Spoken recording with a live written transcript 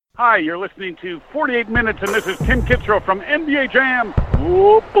Hi, you're listening to 48 Minutes, and this is Tim Kitzrow from NBA Jam.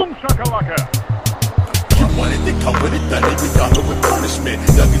 Whoa, boom shakalaka. You wanted to come with it, done it, we got it with punishment.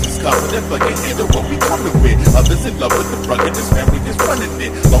 Youngest is confident, but can't handle what we coming with. Others in love with the drug and this family just running it.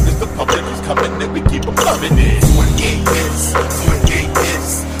 Long as the public is coming, then we keep them loving it. 28 minutes, 28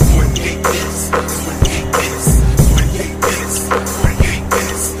 minutes, 28 minutes, 28 minutes, 28 minutes, 28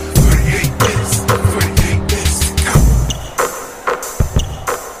 minutes, 28 minutes, 28 minutes, go.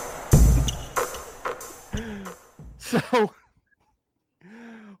 So,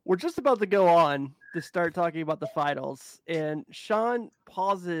 we're just about to go on to start talking about the finals, and Sean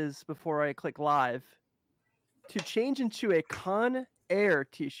pauses before I click live to change into a Con Air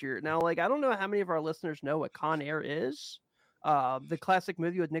t-shirt. Now, I don't know how many of our listeners know what Con Air is, the classic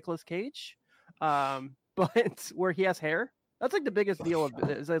movie with Nicolas Cage, but where he has hair. That's the biggest deal of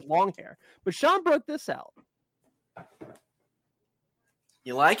it, is his long hair. But Sean broke this out.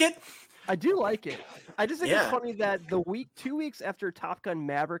 You like it? I do like it. I just think it's Yeah. funny that 2 weeks after Top Gun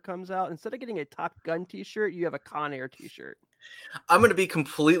Maverick comes out, instead of getting a Top Gun t-shirt, you have a Con Air t-shirt. I'm going to be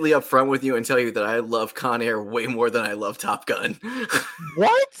completely upfront with you and tell you that I love Con Air way more than I love Top Gun.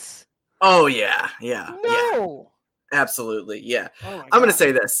 What? Oh, yeah. Yeah. No. Absolutely. Yeah. Oh my I'm going to God.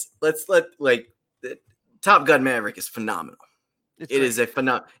 say this. Top Gun Maverick is phenomenal. It's It great. is a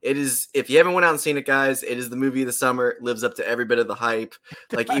phenomenal. It is, if you haven't went out and seen it, guys, it is the movie of the summer. It lives up to every bit of the hype.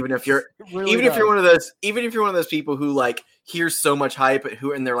 Even if you're It really even if you're does. one of those people who hear so much hype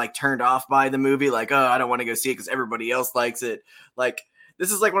and they're turned off by the movie, oh, I don't want to go see it because everybody else likes it.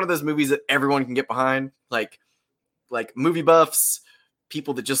 This is one of those movies that everyone can get behind. Like movie buffs,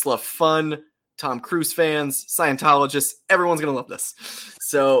 people that just love fun, Tom Cruise fans, Scientologists, everyone's gonna love this.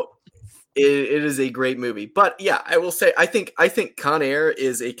 So it is a great movie. But yeah, I will say I think Con Air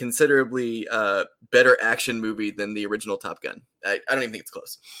is a considerably better action movie than the original Top Gun. I don't even think it's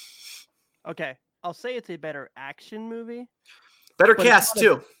close. Okay, I'll say it's a better action movie, Better But it's cast not a-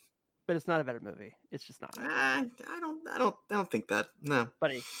 too. but it's not a better movie. It's just not. I don't think that. No.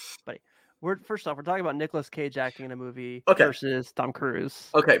 Buddy. First off, we're talking about Nicolas Cage acting in a movie Okay. versus Tom Cruise.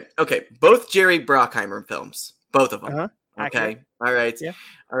 Okay. Both Jerry Bruckheimer films. Both of them. Uh-huh. Okay. Accurate. All right. Yeah.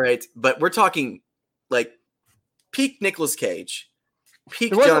 All right. But we're talking peak Nicolas Cage, peak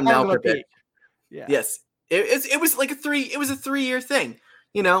There wasn't John long of a Malkovich. peak. Yeah. Yes. It was a 3-year thing,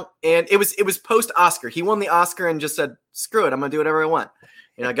 and it was post Oscar. He won the Oscar and just said, "Screw it, I'm gonna do whatever I want."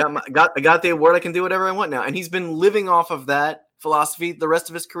 I got the award. I can do whatever I want now, and he's been living off of that philosophy the rest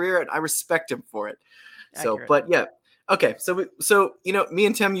of his career, and I respect him for it. So, Accurate. but yeah, okay. So me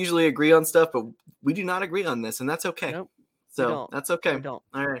and Tim usually agree on stuff, but we do not agree on this, and that's okay. Nope, so don't. that's okay. We don't.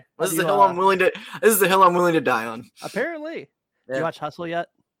 All right. How This do is the you, hill I'm willing to. This is the hill I'm willing to die on. Apparently. Yeah. You watch Hustle yet?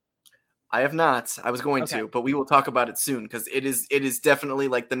 I have not. I was going Okay. to, but we will talk about it soon because it is definitely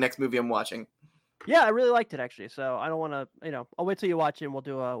the next movie I'm watching. Yeah, I really liked it actually. So I don't want to, I'll wait till you watch it and we'll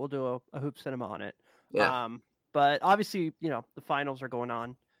do a hoop cinema on it. Yeah. But obviously, the finals are going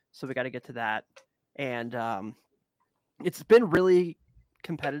on, so we got to get to that. And it's been really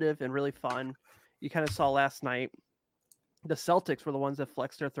competitive and really fun. You kind of saw last night, the Celtics were the ones that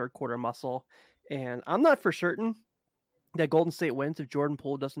flexed their third quarter muscle, and I'm not for certain that Golden State wins if Jordan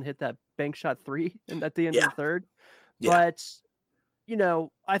Poole doesn't hit that bank shot 3 at the end of the third. Yeah. But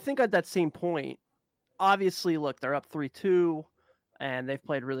I think at that same point, obviously, look, they're up 3-2, and they've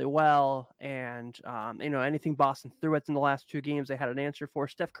played really well. And anything Boston threw at in the last 2 games, they had an answer for.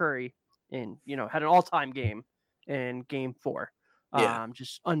 Steph Curry, had an all-time game in Game 4. Yeah.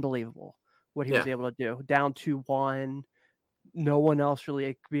 Just unbelievable what he Yeah. was able to do. Down 2-1, no one else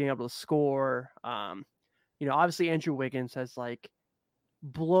really being able to score. Obviously Andrew Wiggins has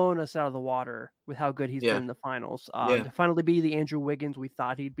blown us out of the water with how good he's Yeah. been in the finals. Yeah. To finally be the Andrew Wiggins we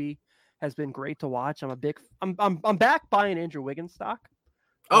thought he'd be has been great to watch. I'm back buying Andrew Wiggins stock.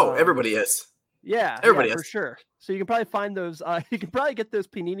 Oh, everybody is. Yeah, Everybody for is. sure. So you can probably find those. You can probably get those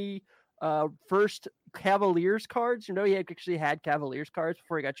Panini first Cavaliers cards. He actually had Cavaliers cards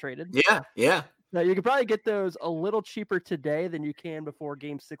before he got traded. Yeah. Yeah. Now you can probably get those a little cheaper today than you can before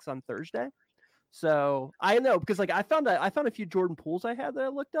Game 6 on Thursday. So I know because I found a few Jordan Pools I had that I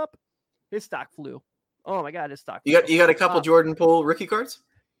looked up. His stock flew. Oh my God, his stock. You flew. got a couple Jordan Poole rookie cards?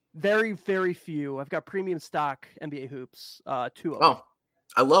 Very, very few. I've got premium stock NBA hoops. 2 of them. Oh,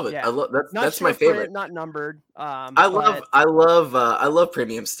 I love it. Yeah. I love Not that's my short print, favorite. not numbered. I love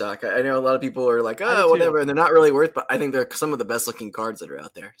premium stock. I know a lot of people are like, do oh, too. whatever, and they're not really worth, but I think they're some of the best looking cards that are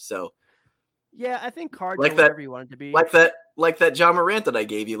out there. So Yeah, I think cards Like are that- whatever you want it to be. like that John Morant that I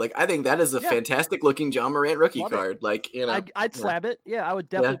gave you. I think that is a Yeah. fantastic looking John Morant rookie Love it. card. I'd Yeah. slab it. Yeah, I would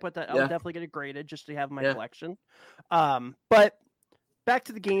definitely put that. I would Yeah. definitely get it graded just to have in my Yeah. collection. But back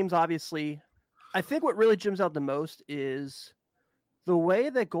to the games, obviously, I think what really jumps out the most is the way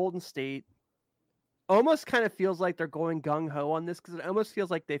that Golden State almost kind of feels like they're going gung-ho on this, because it almost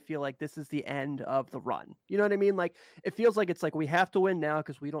feels like they feel like this is the end of the run. You know what I mean? Like, it feels like it's like we have to win now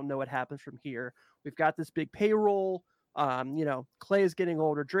because we don't know what happens from here. We've got this big payroll. Clay is getting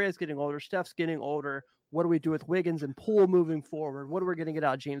older, Dre is getting older, Steph's getting older. What do we do with Wiggins and Poole moving forward? What are we going to get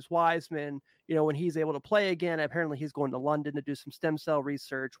out of James Wiseman? When he's able to play again, apparently he's going to London to do some stem cell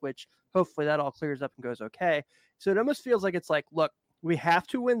research, which hopefully that all clears up and goes okay. So it almost feels like it's like, look, we have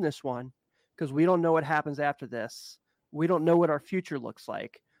to win this one because we don't know what happens after this. We don't know what our future looks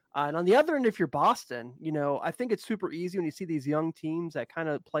like. And on the other end, if you're Boston, I think it's super easy when you see these young teams that kind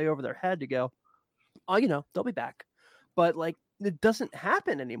of play over their head to go, oh, they'll be back. But like, it doesn't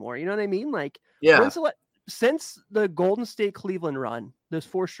happen anymore. You know what I mean? Like, Yeah. Since the Golden State Cleveland run, those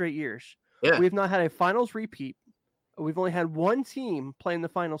 4 straight years, we've not had a finals repeat. We've only had one team play in the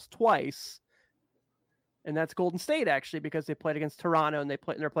finals twice. And that's Golden State, actually, because they played against Toronto and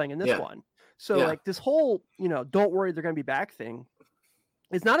they're playing in this one. So like this whole, don't worry, they're going to be back thing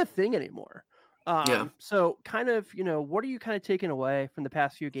is not a thing anymore. So kind of, what are you kind of taking away from the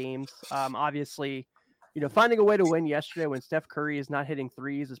past few games? Obviously, finding a way to win yesterday when Steph Curry is not hitting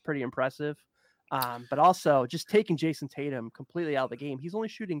threes is pretty impressive. But also just taking Jason Tatum completely out of the game. He's only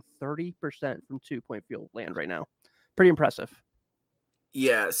shooting 30% from 2-point field land right now. Pretty impressive.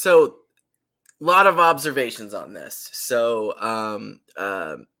 Yeah. So a lot of observations on this. So,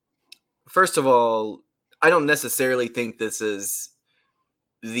 first of all, I don't necessarily think this is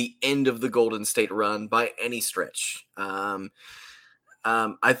the end of the Golden State run by any stretch. I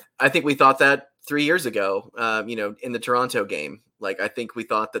think we thought that 3 years ago, in the Toronto game. Like, I think we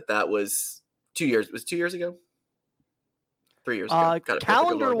thought that was 2 years. It was 2 years ago? 3 years ago.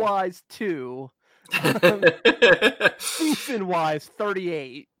 Calendar-wise, 2. Season-wise,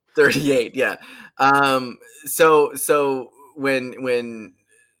 38. 38, yeah. So when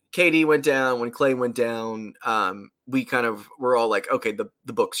KD went down, when Clay went down, we kind of were all like, okay, the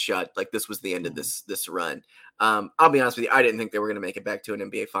book's shut. Like, this was the end of this run. I'll be honest with you, I didn't think they were going to make it back to an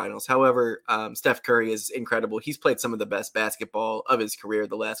NBA Finals. However, Steph Curry is incredible. He's played some of the best basketball of his career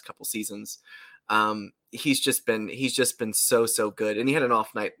the last couple seasons. He's just been so good, and he had an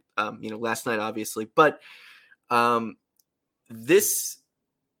off night, last night, obviously. But this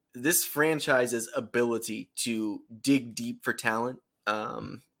franchise's ability to dig deep for talent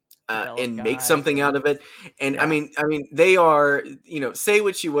and make something out of it. And I mean, they are, say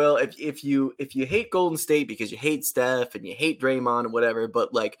what you will, if you hate Golden State because you hate Steph and you hate Draymond and whatever,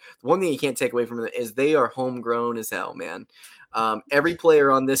 but like the one thing you can't take away from it is they are homegrown as hell, man. Every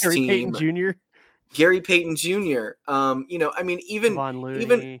player on this team, Gary Payton Jr. Even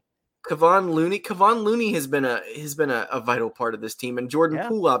Kevon Looney has been a vital part of this team, and Jordan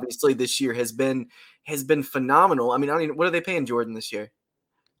Poole obviously this year has been phenomenal. I mean, what are they paying Jordan this year?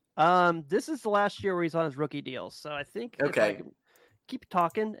 This is the last year where he's on his rookie deal, so I think keep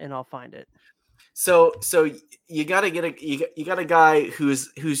talking and I'll find it. So you got a guy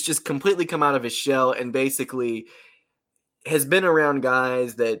who's just completely come out of his shell and basically has been around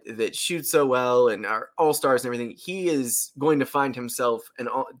guys that shoot so well and are all-stars and everything. He is going to find himself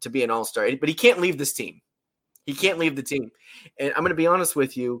to be an all-star, but he can't leave this team. He can't leave the team. And I'm going to be honest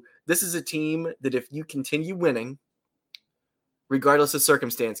with you. This is a team that if you continue winning, regardless of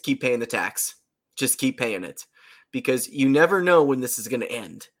circumstance, keep paying the tax. Just keep paying it because you never know when this is going to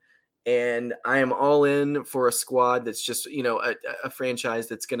end. And I am all in for a squad that's just, a franchise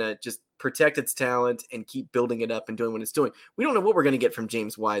that's going to just protect its talent and keep building it up and doing what it's doing. We don't know what we're going to get from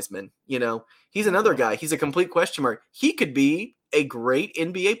James Wiseman. He's another guy. He's a complete question mark. He could be a great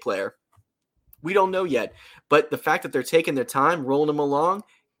NBA player. We don't know yet. But the fact that they're taking their time, rolling him along,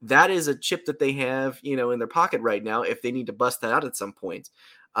 that is a chip that they have, in their pocket right now if they need to bust that out at some point.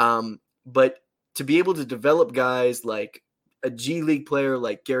 But to be able to develop guys like a G League player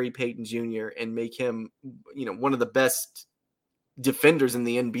like Gary Payton Jr. and make him, one of the best defenders in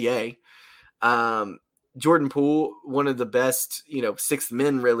the NBA. Jordan Poole, one of the best, sixth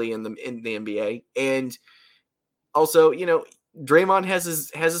men really in the NBA. And also, Draymond has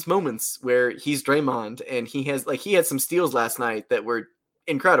his moments where he's Draymond and he had some steals last night that were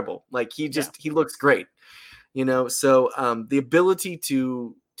incredible. Like he looks great, so the ability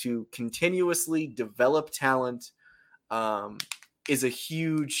to continuously develop talent is a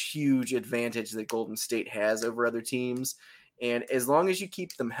huge advantage that Golden State has over other teams. And as long as you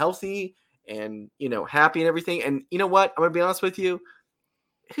keep them healthy and, happy and everything. And you know what? I'm going to be honest with you.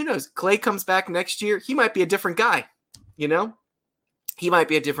 Who knows? Clay comes back next year. He might be a different guy, He might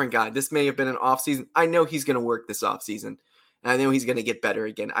be a different guy. This may have been an off season. I know he's going to work this off season. And I know he's going to get better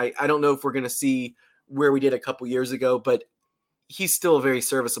again. I don't know if we're going to see where we did a couple years ago, but he's still a very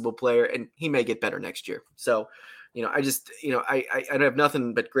serviceable player, and he may get better next year. So, I have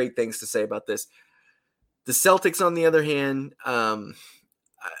nothing but great things to say about this. The Celtics, on the other hand,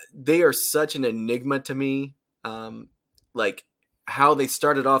 they are such an enigma to me. Like how they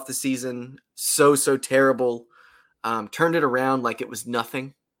started off the season so terrible, turned it around like it was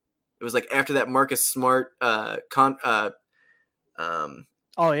nothing. It was like after that Marcus Smart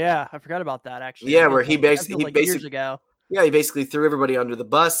Oh yeah, I forgot about that actually. Yeah, where he basically years ago. Yeah, he basically threw everybody under the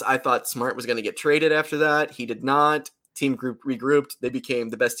bus. I thought Smart was going to get traded after that. He did not. Team group regrouped. They became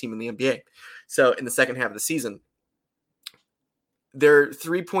the best team in the NBA. So in the second half of the season, their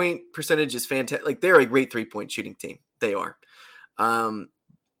 3-point percentage is fantastic. Like they're a great 3-point shooting team. They are.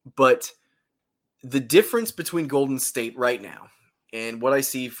 But the difference between Golden State right now and what I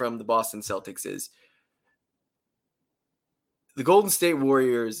see from the Boston Celtics is the Golden State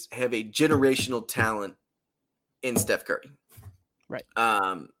Warriors have a generational talent in Steph Curry. Right.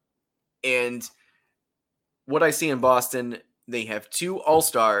 And what I see in Boston, they have 2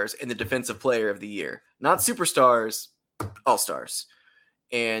 all-stars in the defensive player of the year. Not superstars, all-stars.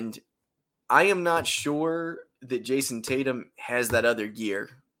 And I am not sure that Jason Tatum has that other gear.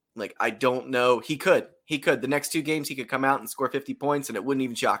 Like, I don't know. He could. The next 2 games, he could come out and score 50 points, and it wouldn't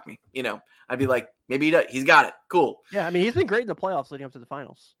even shock me. I'd be like, maybe he does. He's got it. Cool. Yeah, I mean, he's been great in the playoffs leading up to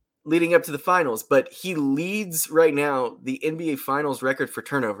the finals. But he leads right now the NBA Finals record for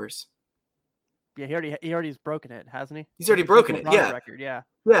turnovers. Yeah, he already has broken it, hasn't he? He's already broken it. Yeah. Record, yeah.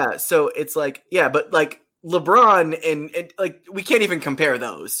 Yeah. So it's like, yeah, but like LeBron and like we can't even compare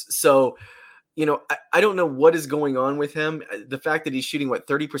those. So, I don't know what is going on with him. The fact that he's shooting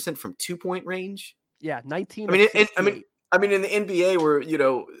 30% from 2-point range. Yeah, 19. I mean, in the NBA where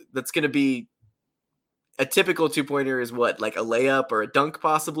that's going to be a typical 2-pointer is what, like a layup or a dunk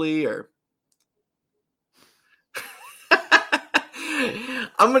possibly, or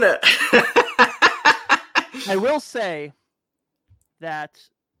I'm gonna. I will say that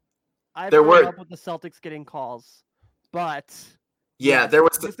I've There grown were- up with the Celtics getting calls, but Yeah, yes, there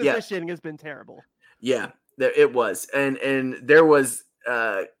was. this Yeah, officiating has been terrible. yeah, it was, and there was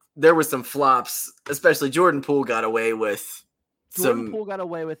some flops, especially Jordan Poole got away with Jordan Poole got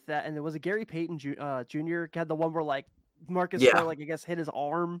away with that, and there was a Gary Payton Jr. had the one where like Marcus Yeah. Smart, like I guess hit his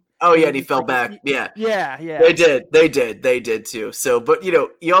arm. Oh yeah, and he just, fell like, back. Yeah. Yeah. They did too. So, but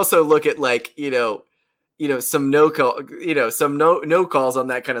you also look at like some no calls on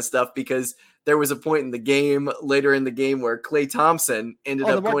that kind of stuff, because there was a point in the game later in the game where Klay Thompson ended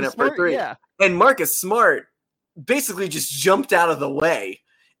up going up for 3, and Marcus Smart basically just jumped out of the way,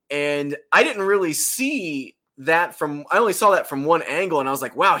 and I didn't really see that I only saw that from one angle, and I was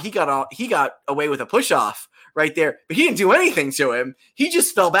like, wow, he got away with a push off right there, but he didn't do anything to him. He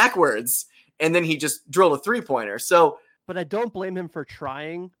just fell backwards, and then he just drilled a 3-pointer. So, but I don't blame him for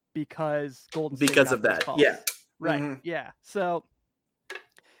trying because Golden State because got of those that, calls. yeah, Right. Mhm. Yeah. So,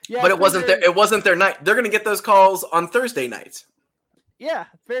 yeah, but it wasn't their night. They're going to get those calls on Thursday nights. Yeah,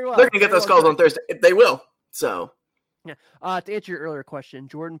 very well. They're going to get those calls on Thursday. They will. So, yeah. To answer your earlier question,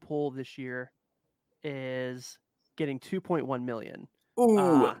 Jordan Poole this year is getting $2.1 million.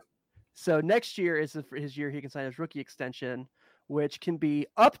 ooh, So next year is his year he can sign his rookie extension, which can be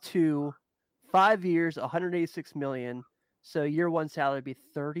up to 5 years, $186 million. So year one salary would be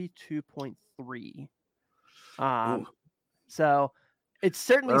 32.3. Ooh. So it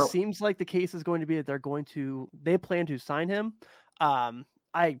certainly Well- seems like the case is going to be that they plan to sign him. Did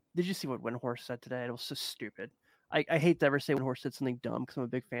you see what Windhorst said today? It was so stupid. I hate to ever say Windhorst said something dumb because I'm a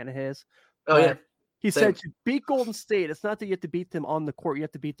big fan of his. oh yeah, He Same. said to beat Golden State, it's not that you have to beat them on the court, you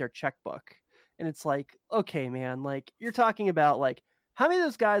have to beat their checkbook. And it's like, okay, man, like you're talking about like how many of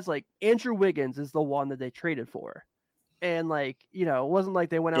those guys, like Andrew Wiggins is the one that they traded for. And like, it wasn't like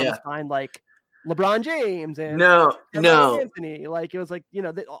they went out and signed like LeBron James and no. Anthony. Like it was like,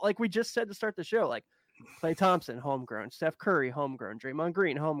 like we just said to start the show, like Klay Thompson, homegrown, Steph Curry, homegrown, Draymond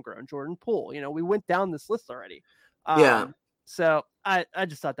Green, homegrown, Jordan Poole. We went down this list already. Yeah. So I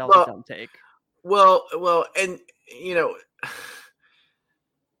just thought that was a dumb take. Well, and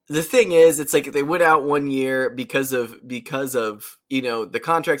the thing is, it's like they went out 1 year because of the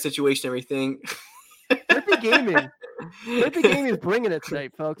contract situation, everything. Rippy Gaming is bringing it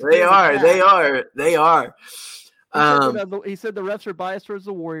tonight, folks. They are. He said the refs are biased towards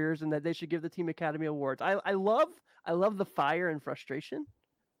the Warriors and that they should give the team Academy Awards. I love the fire and frustration.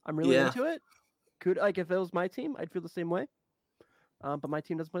 I'm really into it. Like if it was my team, I'd feel the same way. But my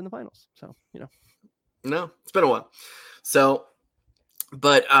team doesn't play in the finals, so No, it's been a while. So,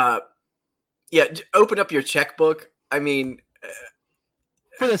 but open up your checkbook. I mean,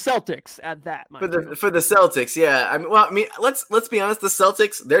 For the Celtics at that, for the Celtics, yeah. I mean, let's be honest. The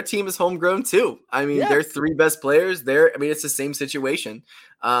Celtics, their team is homegrown too. I mean, their three best players. It's the same situation.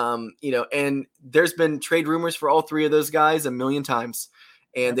 And there's been trade rumors for all three of those guys a million times,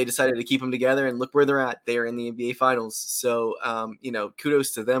 and they decided to keep them together. And look where they're at. They are in the NBA Finals. So,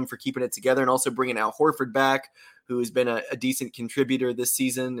 kudos to them for keeping it together and also bringing Al Horford back, who has been a decent contributor this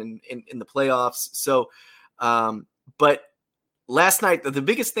season and in the playoffs. So, but. Last night, the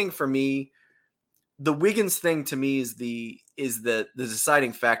biggest thing for me, the Wiggins thing to me is the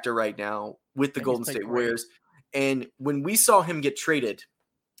deciding factor right now with the Golden State Warriors. And when we saw him get traded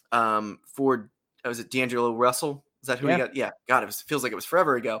for, was it D'Angelo Russell? Is that who he got? Yeah, God, it feels like it was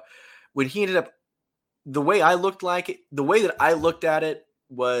forever ago. When he ended up, the way that I looked at it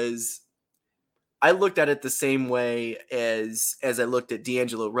was, I looked at it the same way as I looked at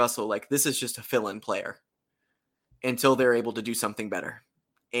D'Angelo Russell. Like, this is just a fill-in player until they're able to do something better.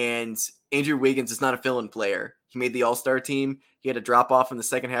 And Andrew Wiggins is not a fill-in player. He made the All-Star team. He had a drop-off in the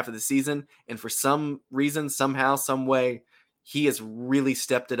second half of the season. And for some reason, somehow, some way, he has really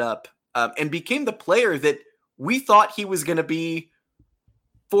stepped it up and became the player that we thought he was going to be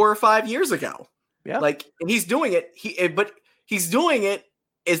 4 or 5 years ago. Yeah. And he's doing it. But he's doing it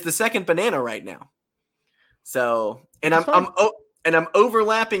as the second banana right now. So, and I'm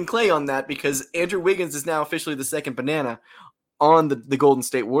overlapping Clay on that because Andrew Wiggins is now officially the second banana on the Golden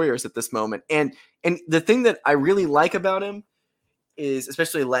State Warriors at this moment. And the thing that I really like about him is,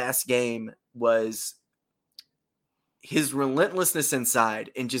 especially last game, was his relentlessness inside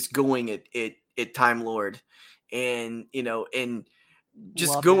and just going at Time Lord and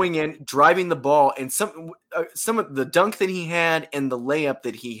just Love going in, driving the ball, and some of the dunk that he had and the layup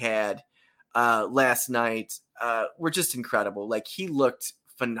that he had last night were just incredible. Like, he looked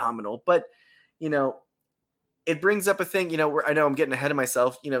phenomenal. But it brings up a thing. I know I'm getting ahead of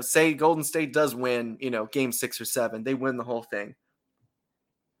myself. Say Golden State does win, game 6 or 7, they win the whole thing.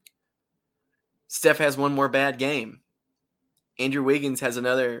 Steph has one more bad game. Andrew Wiggins has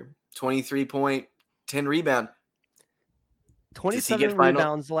another 23 point, 10 rebound. 27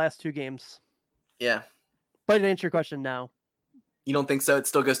 rebounds the last 2 games. Yeah. But to answer your question now. You don't think so? It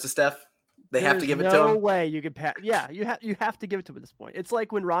still goes to Steph? They have to give it to him? No way you could pass. Yeah, you have to give it to him at this point. It's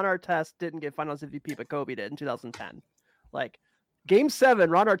like when Ron Artest didn't get Finals MVP, but Kobe did in 2010. Like, Game 7,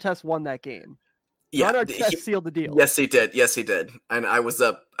 Ron Artest won that game. Yeah, Ron Artest sealed the deal. Yes, he did. And I was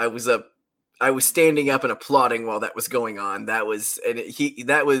standing up and applauding while that was going on. That was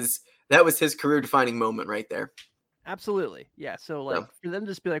his career-defining moment right there. Absolutely. Yeah. So for them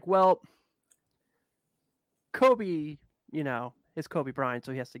to just be like, well, Kobe, is Kobe Bryant,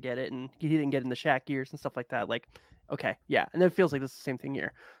 so he has to get it, and he didn't get in the Shaq years and stuff like that. Like, okay, yeah. And it feels like it's the same thing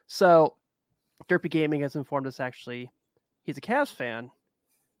here. So Derpy Gaming has informed us actually he's a Cavs fan,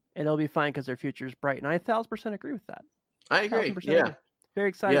 and it'll be fine because their future is bright. And I 1,000% agree with that. I agree. Yeah. Agree. Very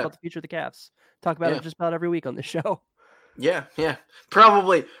excited about the future of the Cavs. Talk about it just about every week on this show. Yeah.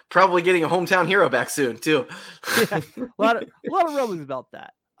 Probably getting a hometown hero back soon too. Yeah. A lot of rumors about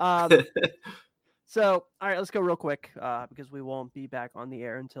that. So, all right, let's go real quick because we won't be back on the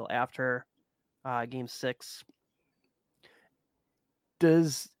air until after Game 6.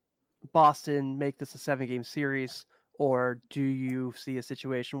 Does Boston make this a 7-game series, or do you see a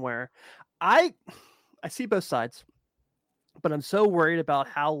situation where I see both sides, but I'm so worried about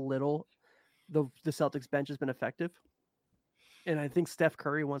how little the Celtics bench has been effective. And I think Steph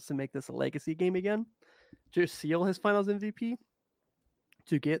Curry wants to make this a legacy game again to seal his Finals MVP,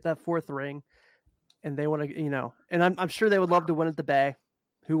 to get that 4th ring. And they want to, and I'm sure they would love to win at the Bay.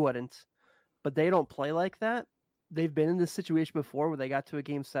 Who wouldn't? But they don't play like that. They've been in this situation before where they got to a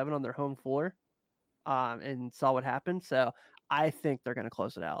Game 7 on their home floor and saw what happened. So I think they're going to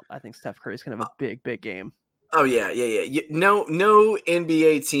close it out. I think Steph Curry's going to have a big, big game. Oh, yeah. No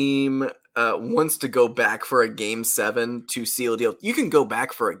NBA team wants to go back for a Game 7 to seal a deal. You can go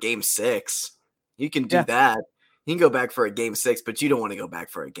back for a Game 6. You can do that. You can go back for a Game 6, but you don't want to go back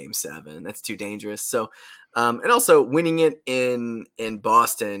for a Game 7. That's too dangerous. So, and also winning it in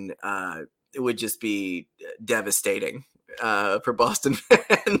Boston, it would just be devastating for Boston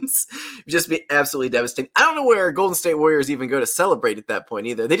fans. It would just be absolutely devastating. I don't know where Golden State Warriors even go to celebrate at that point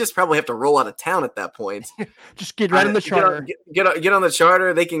either. They just probably have to roll out of town at that point. Just get right on the charter. Get on the charter.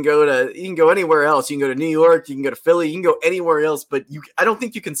 You can go anywhere else. You can go to New York. You can go to Philly. You can go anywhere else. But I don't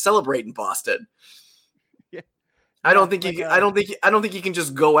think you can celebrate in Boston. I don't think you can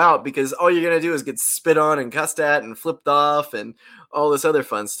just go out because all you're gonna do is get spit on and cussed at and flipped off and all this other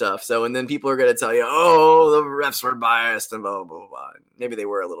fun stuff. So, and then people are gonna tell you, oh, the refs were biased and blah blah blah blah. Maybe they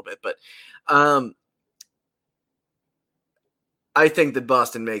were a little bit, but I think that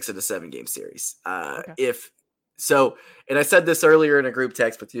Boston makes it a 7-game series. Okay. And I said this earlier in a group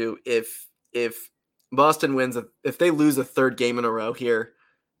text with you. If Boston wins, if they lose a third game in a row here,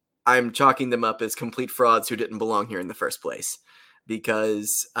 I'm chalking them up as complete frauds who didn't belong here in the first place,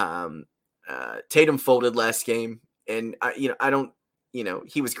 because Tatum folded last game, and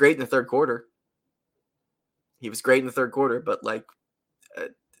he was great in the third quarter. But like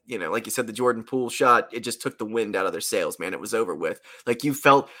you said, the Jordan Poole shot, it just took the wind out of their sails, man. It was over with. Like, you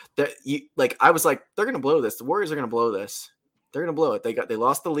felt that I was like, they're going to blow this. The Warriors are going to blow this. They're going to blow it. They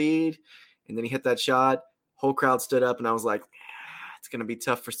lost the lead, and then he hit that shot. Whole crowd stood up, and I was like, it's going to be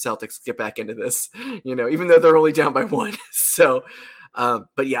tough for Celtics to get back into this, even though they're only down by 1. So,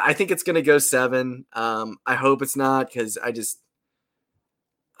 but yeah, I think it's going to go 7. I hope it's not, because I'm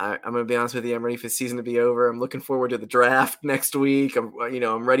going to be honest with you. I'm ready for the season to be over. I'm looking forward to the draft next week.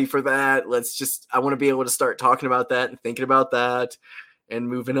 I'm ready for that. I want to be able to start talking about that and thinking about that and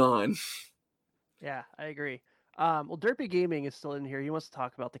moving on. Yeah, I agree. Well, Derpy Gaming is still in here. He wants to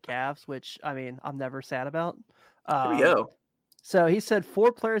talk about the Cavs, which, I mean, I'm never sad about. Here we go. So he said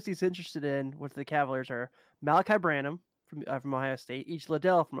 4 players he's interested in with the Cavaliers are Malachi Branham from Ohio State, Each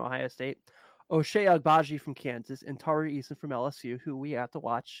Liddell from Ohio State, O'Shea Agbaji from Kansas, and Tari Eason from LSU, who we have to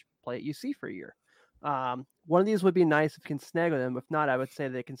watch play at UC for a year. One of these would be nice if you can snag with them. If not, I would say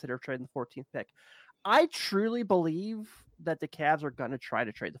they consider trading the 14th pick. I truly believe that the Cavs are going to try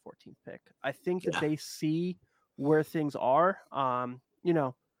to trade the 14th pick. I think that they see where things are.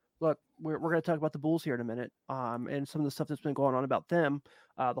 Look, we're going to talk about the Bulls here in a minute, and some of the stuff that's been going on about them.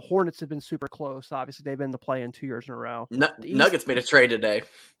 The Hornets have been super close. Obviously, they've been in the play-in 2 years in a row. Nuggets made a trade today.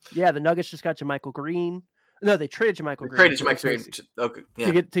 Yeah, the Nuggets just got JaMychal Green. No, they traded JaMychal Green. Okay,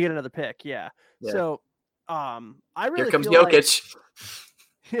 yeah. to get another pick. Yeah. So, I really here comes feel Jokic.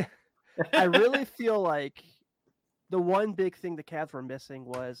 I really feel like the one big thing the Cavs were missing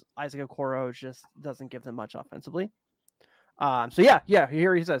was Isaac Okoro just doesn't give them much offensively.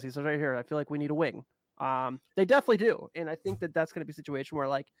 Here he says right here, I feel like we need a wing. They definitely do. And I think that that's going to be a situation where,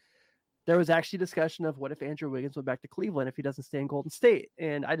 like, there was actually discussion of what if Andrew Wiggins went back to Cleveland if he doesn't stay in Golden State.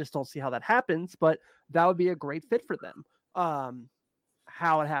 And I just don't see how that happens, but that would be a great fit for them.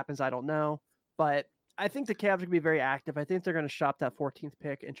 How it happens, I don't know, but I think the Cavs are going to be very active. I think they're going to shop that 14th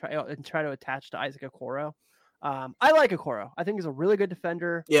pick and try to attach to Isaac Okoro. I like Okoro. I think he's a really good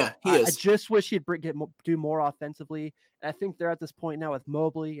defender. Yeah, he is. I just wish he'd do more offensively. And I think they're at this point now with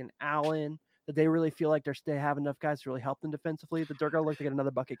Mobley and Allen that they really feel like they have enough guys to really help them defensively, that they're going to look to get another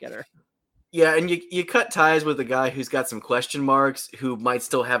bucket getter. Yeah, and you cut ties with a guy who's got some question marks, who might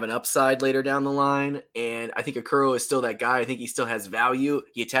still have an upside later down the line. And I think Okoro is still that guy. I think he still has value.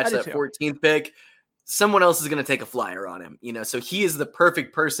 You attach that 14th pick, someone else is going to take a flyer on him. So he is the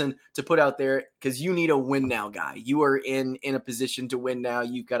perfect person to put out there, because you need a win now guy. You are in a position to win now.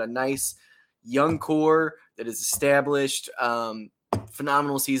 You've got a nice young core that is established.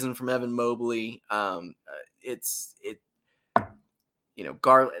 Phenomenal season from Evan Mobley.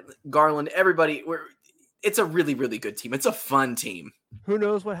 Garland, everybody. It's a really, really good team. It's a fun team. Who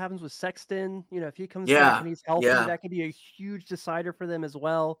knows what happens with Sexton? If he comes back and he's healthy, that could be a huge decider for them as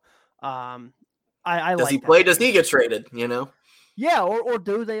well. Does he play? Does he get traded? Yeah, or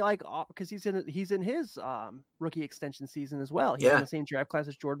do they because he's in his rookie extension season as well. He's in the same draft class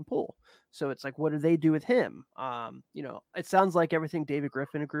as Jordan Poole. So it's like, what do they do with him? It sounds like everything David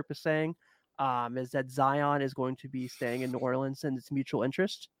Griffin and group is saying is that Zion is going to be staying in New Orleans, and it's mutual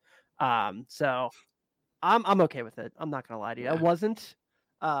interest. So I'm okay with it. I'm not gonna lie to you. I wasn't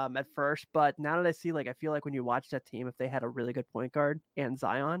at first, but now that I see, I feel like when you watch that team, if they had a really good point guard and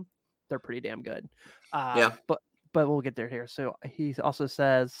Zion, they're pretty damn good. But we'll get there here. So he also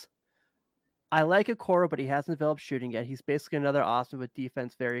says, I like Okoro, but he hasn't developed shooting yet. He's basically another Osman with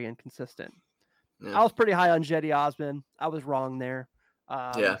defense, very inconsistent. Yeah. I was pretty high on Cedi Osman. I was wrong there.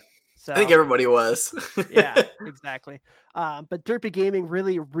 So I think everybody was. Yeah, exactly. But Derpy Gaming,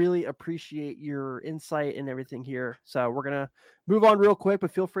 really, really appreciate your insight and everything here. So we're going to move on real quick,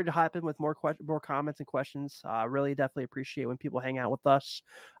 but feel free to hop in with more comments and questions. Really definitely appreciate when people hang out with us.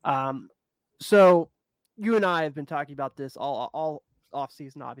 So you and I have been talking about this all off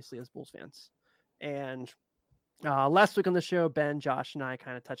season, obviously, as Bulls fans. And last week on the show, Ben, Josh, and I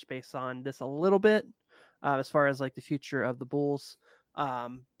kind of touched base on this a little bit as far as the future of the Bulls.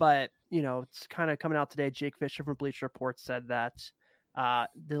 But it's kind of coming out today. Jake Fisher from Bleacher Report said that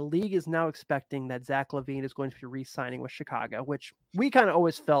the league is now expecting that Zach LaVine is going to be re-signing with Chicago, which we kind of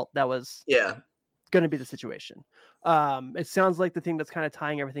always felt that was going to be the situation. It sounds like the thing that's kind of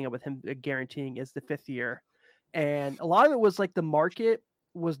tying everything up with him guaranteeing is the 5th year. And a lot of it was the market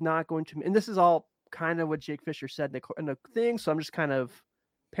was not going to, and this is all kind of what Jake Fisher said in the thing. So I'm just kind of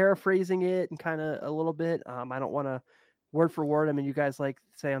paraphrasing it and kind of a little bit. I don't want to word for word. I mean, you guys like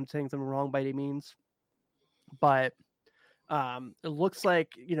say I'm saying something wrong by any means, but it looks like,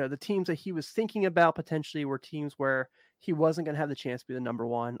 the teams that he was thinking about potentially were teams where he wasn't going to have the chance to be the number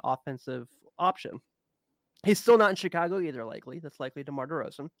one offensive option. He's still not in Chicago either, likely. That's likely DeMar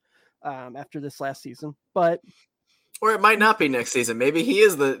DeRozan after this last season. Or it might not be next season. Maybe he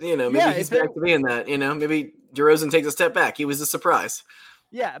is maybe he's back to being that, maybe DeRozan takes a step back. He was a surprise.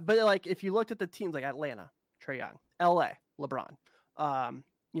 Yeah, but like if you looked at the teams like Atlanta, Trae Young, LA, LeBron,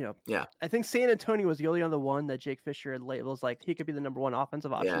 I think San Antonio was the only other one that Jake Fisher had labels like he could be the number one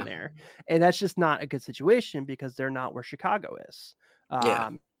offensive option there. And that's just not a good situation because they're not where Chicago is.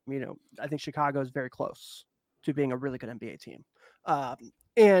 I think Chicago is very close to being a really good NBA team.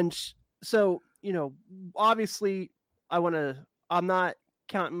 And so, obviously I'm not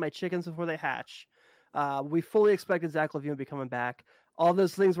counting my chickens before they hatch. We fully expected Zach LaVine to be coming back. All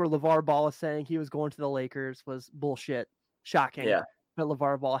those things where LeVar Ball is saying he was going to the Lakers was bullshit. Shocking. Yeah. But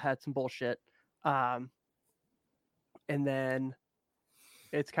LeVar Ball had some bullshit. And then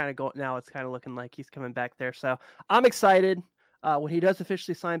it's kind of looking like he's coming back there. So I'm excited. When he does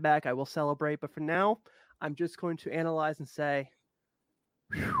officially sign back, I will celebrate. But for now, I'm just going to analyze and say,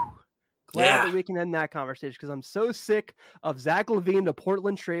 glad that we can end that conversation because I'm so sick of Zach LaVine to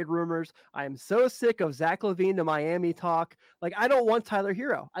Portland trade rumors. I am so sick of Zach LaVine to Miami talk. Like, I don't want Tyler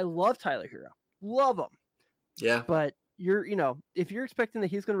Hero. I love Tyler Hero. Love him. Yeah. But if you're expecting that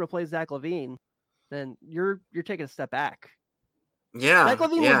he's going to replace Zach LaVine, then you're taking a step back. Yeah. Zach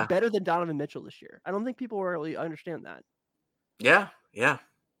LaVine was better than Donovan Mitchell this year. I don't think people really understand that. Yeah.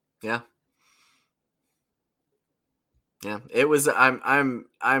 It was.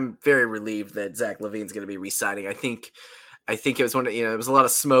 I'm very relieved that Zach LaVine's going to be re-signing. I think it was it was a lot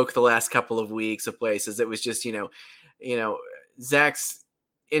of smoke the last couple of weeks of places. It was just Zach's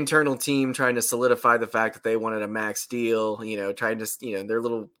internal team trying to solidify the fact that they wanted a max deal. Trying to their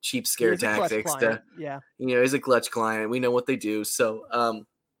little cheap scare tactics. He's a clutch client. We know what they do. So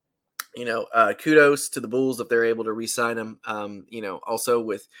kudos to the Bulls if they're able to re-sign him. Also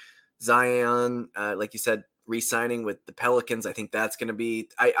with Zion, like you said, re-signing with the Pelicans, I think that's going to be.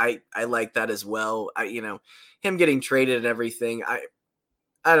 I like that as well. Him getting traded and everything.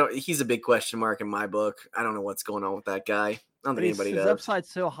 I don't. He's a big question mark in my book. I don't know what's going on with that guy. I don't think anybody does. His upside's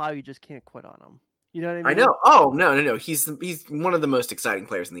so high, you just can't quit on him. You know what I mean? I know. Oh no. He's one of the most exciting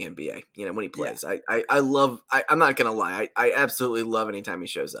players in the NBA. When he plays, I love. I'm not gonna lie. I absolutely love anytime he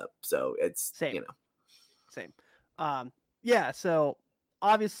shows up. So it's same. Same. So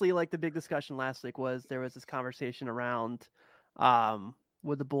obviously, like the big discussion last week was there was this conversation around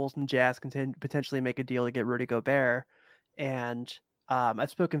would the Bulls and Jazz potentially make a deal to get Rudy Gobert, and I've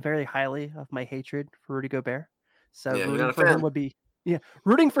spoken very highly of my hatred for Rudy Gobert. So rooting for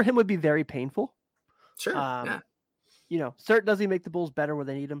him would be very painful. Sure. Does he make the Bulls better when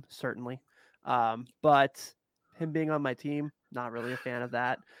they need him? Certainly. But him being on my team, not really a fan of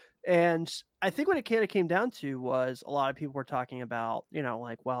that. And I think what it kind of came down to was a lot of people were talking about,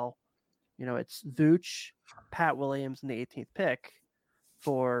 it's Vooch, Pat Williams, and the 18th pick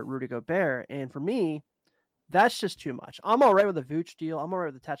for Rudy Gobert. And for me, that's just too much. I'm all right with a Vooch deal. I'm all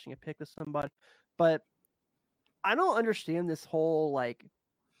right with attaching a pick to somebody. But I don't understand this whole,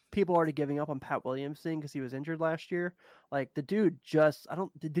 people already giving up on Pat Williams thing because he was injured last year. Like, the dude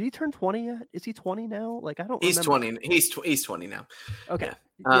did he turn 20 yet? Is he 20 now? I don't He's remember. 20. He's 20 now. Okay.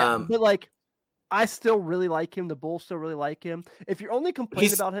 Yeah. But I still really like him. The Bulls still really like him. If your only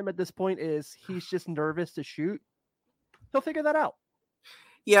complaint about him at this point is he's just nervous to shoot, he'll figure that out.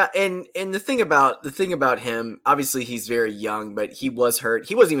 Yeah, and the thing about him, obviously he's very young, but he was hurt.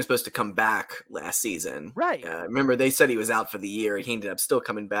 He wasn't even supposed to come back last season. Right. Remember, they said he was out for the year, and he ended up still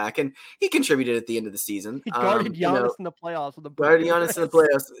coming back, and he contributed at the end of the season. He guarded Giannis in the playoffs. Guarded Giannis in the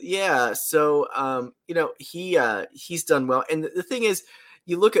playoffs. Yeah, so, he's done well. And the thing is,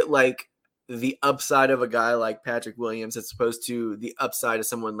 you look at, the upside of a guy like Patrick Williams as opposed to the upside of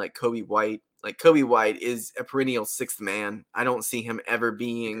someone like Kobe White. Like, Kobe White is a perennial sixth man. I don't see him ever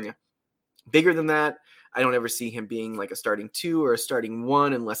being bigger than that. I don't ever see him being a starting 2 or a starting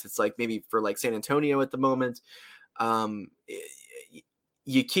 1 unless it's maybe for San Antonio at the moment.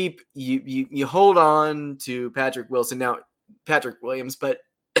 You hold on to Patrick Williams, but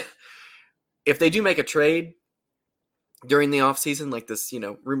if they do make a trade during the offseason, like this,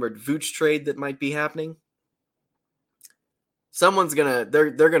 rumored Vooch trade that might be happening, someone's they're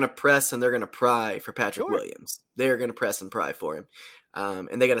gonna press and they're gonna pry for Patrick Williams. They're gonna press and pry for him,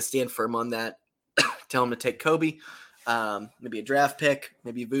 and they got to stand firm on that. Tell him to take Kobe. maybe a draft pick,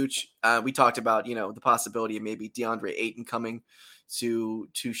 maybe Vooch. We talked about, the possibility of maybe DeAndre Ayton coming to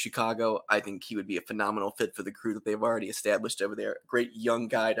Chicago. I think he would be a phenomenal fit for the crew that they've already established over there. Great young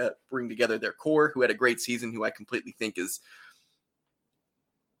guy to bring together their core, who had a great season, who I completely think is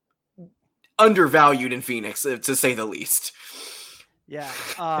undervalued in Phoenix, to say the least. Yeah.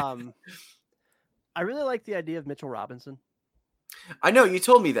 I really like the idea of Mitchell Robinson. I know you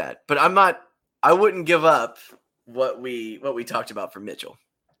told me that, but I wouldn't give up what we talked about for Mitchell.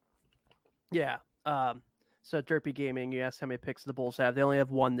 Yeah. So Derpy Gaming, you asked how many picks the Bulls have. They only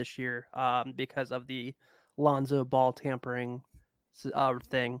have one this year because of the Lonzo Ball tampering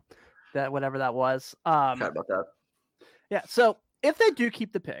thing, that whatever that was. Sorry about that. Yeah. So if they do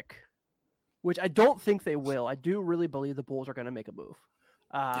keep the pick, which I don't think they will, I do really believe the Bulls are going to make a move.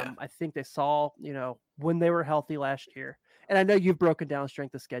 I think they saw, when they were healthy last year, and I know you've broken down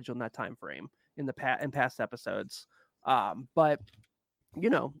strength of schedule in that time frame in past episodes. But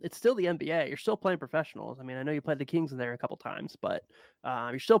it's still the NBA. You're still playing professionals. I mean, I know you played the Kings in there a couple times, but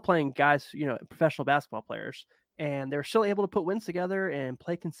you're still playing guys, professional basketball players, and they're still able to put wins together and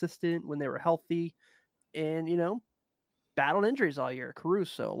play consistent when they were healthy, and battled injuries all year.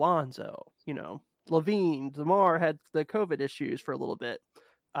 Caruso, Lonzo, Levine, DeMar had the COVID issues for a little bit.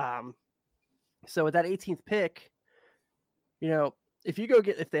 So with that 18th pick,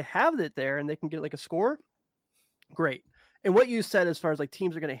 if they have it there and they can get like a score, great. And what you said as far as like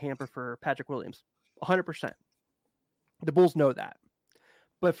teams are going to hamper for Patrick Williams, 100%. The Bulls know that.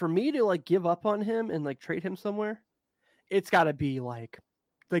 But for me to like give up on him and like trade him somewhere, it's got to be like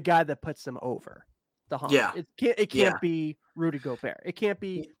the guy that puts them over the hump. Yeah. It can't be Rudy Gobert. It can't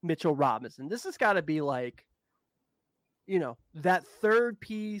be Mitchell Robinson. This has got to be like, that third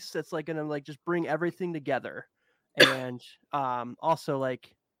piece that's like going to like just bring everything together. And also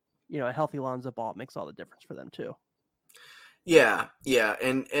like, a healthy Lonzo Ball makes all the difference for them too. Yeah.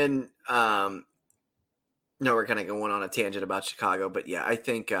 And no, we're kind of going on a tangent about Chicago, but yeah, I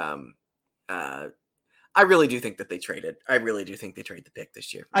think I really do think that they traded. I really do think they trade the pick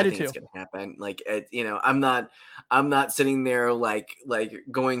this year. I do think too. It's going to happen. Like, I'm not sitting there like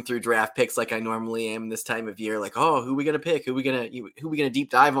going through draft picks like I normally am this time of year. Like, oh, who are we going to pick? Who are we going to deep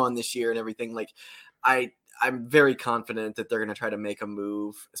dive on this year and everything? Like, I'm very confident that they're going to try to make a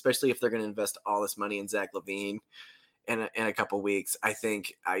move, especially if they're going to invest all this money in Zach LaVine in a couple weeks. I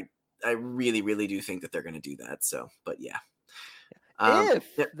think I really, really do think that they're going to do that. So, but yeah. If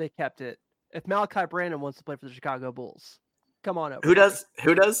they kept it. If Malachi Brandon wants to play for the Chicago Bulls, come on over. Who does?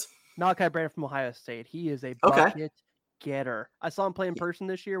 Malachi Brandon from Ohio State. He is a bucket getter. I saw him play in person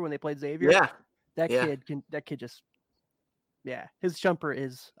this year when they played Xavier. Yeah. That kid just, his jumper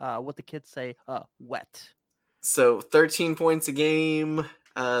is what the kids say, wet. So 13 points a game,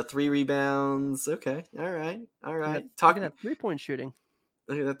 3 rebounds. Okay. All right. Talking about 3-point shooting.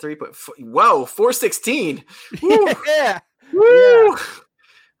 Look at that 3-point. Whoa, 416. Yeah. Woo. Yeah.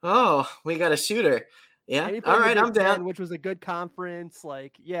 Oh, we got a shooter. Yeah. All right, I'm down. Which was a good conference.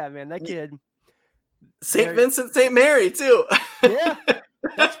 Like, yeah, man, that kid. St. Vincent, St. Mary, too. Yeah.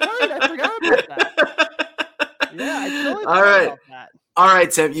 That's right. I forgot about that. Yeah, I totally forgot about that. All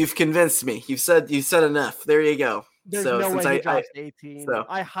right, Tim, you've convinced me. You've said enough. There you go. There's no way he drops 18. So,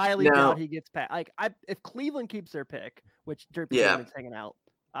 I highly doubt he gets past. Like, if Cleveland keeps their pick, which Derpy is hanging out,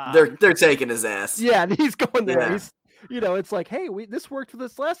 they're taking his ass. Yeah, and he's going there. Yeah. He's, it's like, hey, this worked for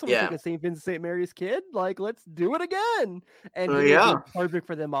this last time. We took a St. Vincent St. Mary's kid. Like, let's do it again. And he's perfect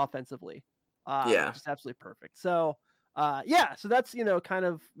for them offensively. Just absolutely perfect. So, so that's kind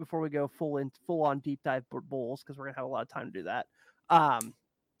of before we go full on deep dive Bulls, because we're gonna have a lot of time to do that.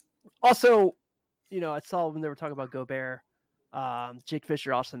 Also, I saw when they were talking about Gobert, Jake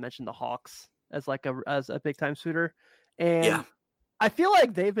Fisher also mentioned the Hawks as a big time suitor, and I feel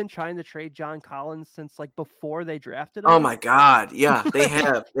like they've been trying to trade John Collins since like before they drafted him. Oh my God. Yeah, they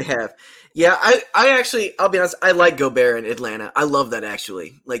have. Yeah. I actually, I'll be honest. I like Gobert in Atlanta. I love that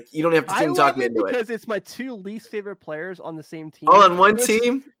actually. Like, you don't have to even talk me into it. Because it's my two least favorite players on the same team. All on one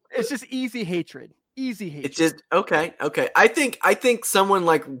team? It's just easy hatred. It's just okay. I think someone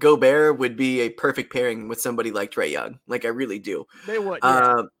like Gobert would be a perfect pairing with somebody like Trae Young. Like, I really do. They would.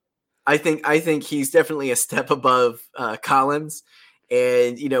 Yeah. I think he's definitely a step above Collins.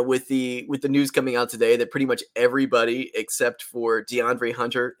 And, with the news coming out today that pretty much everybody except for DeAndre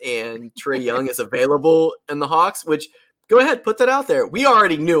Hunter and Trae Young is available in the Hawks, which, go ahead, put that out there. We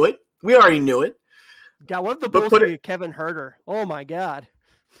already knew it. God, what if the Bulls be Kevin Huerter? Oh my God.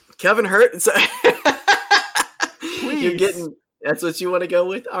 Kevin Huerter. You're getting, that's what you want to go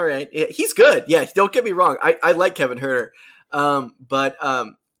with? All right. Yeah, he's good. Yeah, don't get me wrong. I like Kevin Huerter. But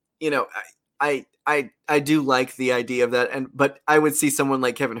I do like the idea of that, but I would see someone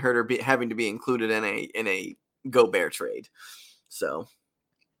like Kevin Herter having to be included in a Gobert trade. So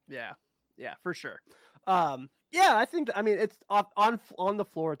Yeah, for sure. Yeah, I think I mean it's on the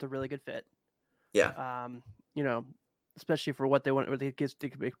floor. It's a really good fit. yeah, You know, especially for what they want, they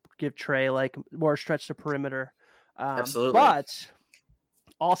give Trey like more stretch to perimeter. absolutely. But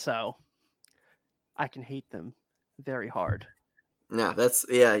also, I can hate them very hard. No,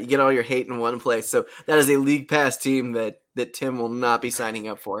 you get all your hate in one place. So that is a league pass team that Tim will not be signing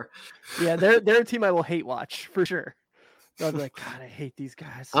up for. Yeah, they're a team I will hate watch for sure. I'll be like, God, I hate these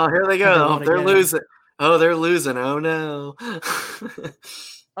guys. Oh, here they go. They're losing. Oh, they're losing. Oh no.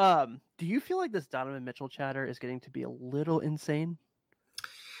 Do you feel like this Donovan Mitchell chatter is getting to be a little insane?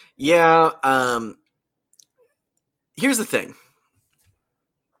 Yeah. Here's the thing.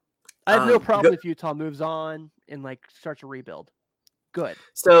 I have no problem if Utah moves on and like starts a rebuild. Good.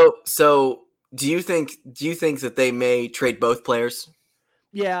 So do you think that they may trade both players?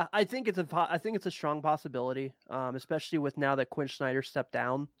 Yeah, I think it's a strong possibility, especially with now that Quinn Snyder stepped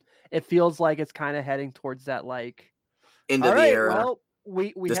down. It feels like it's kind of heading towards that like end of the era. Well,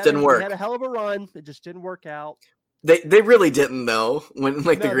 we didn't work. We had a hell of a run. It just didn't work out. They really didn't though. When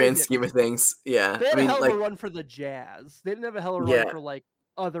the grand scheme of things, yeah. They had a hell of a run for the Jazz. They didn't have a hell of a run for like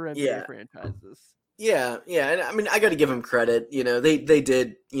other NBA franchises. Yeah, and I mean I got to give them credit. You know, they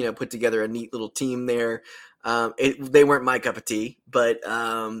did put together a neat little team there. They weren't my cup of tea, but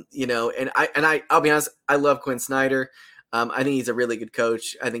and I'll be honest, I love Quinn Snyder. I think he's a really good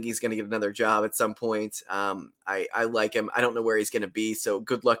coach. I think he's going to get another job at some point. I like him. I don't know where he's going to be, so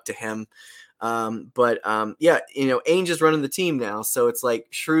good luck to him. Ainge is running the team now, so it's like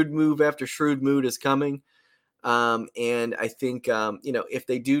shrewd move after shrewd move is coming. And I think if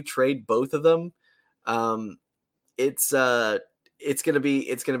they do trade both of them, it's gonna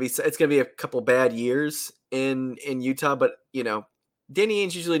be a couple bad years in Utah, but Danny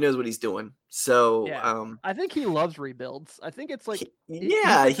Ainge usually knows what he's doing. So I think he loves rebuilds. I think it's like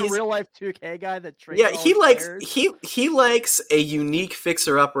he's a real life 2K guy that trades. Yeah, he likes a unique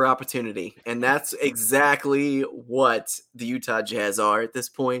fixer upper opportunity, and that's exactly what the Utah Jazz are at this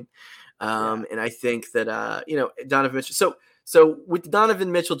point. And I think that Donovan Mitchell. So with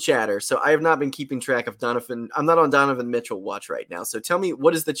Donovan Mitchell chatter, so I have not been keeping track of Donovan. I'm not on Donovan Mitchell watch right now. So tell me,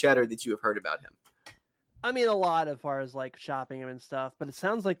 what is the chatter that you have heard about him? I mean, a lot as far as like shopping him and stuff, but it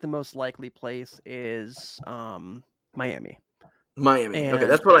sounds like the most likely place is Miami. Okay,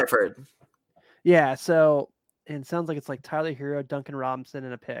 that's what I've heard. Yeah, so it sounds like it's like Tyler Hero, Duncan Robinson,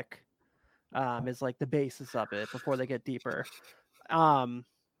 and a pick is like the basis of it before they get deeper. I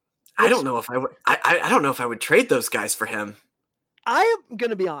don't know if I would. I don't know if I would trade those guys for him. I am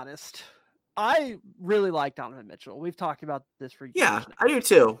gonna be honest. I really like Donovan Mitchell. We've talked about this for years. Yeah, now. I do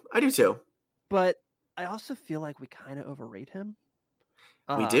too. But I also feel like we kind of overrate him.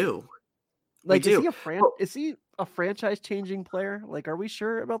 We do. Like, is he a franchise-changing player? Like, are we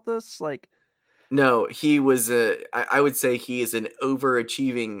sure about this? Like, no, he was I would say he is an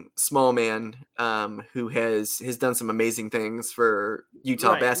overachieving small man who has done some amazing things for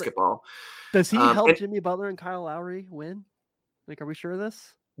Utah basketball. Does he help Jimmy Butler and Kyle Lowry win? Like, are we sure of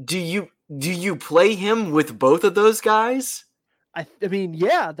this? Do you play him with both of those guys? I mean,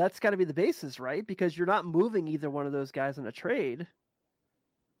 yeah, that's got to be the basis, right? Because you're not moving either one of those guys in a trade.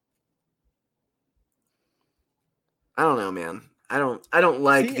 I don't know, man. I don't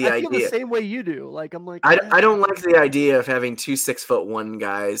like the idea. I feel the same way you do. Like I'm like I don't like the idea of having two 6'1"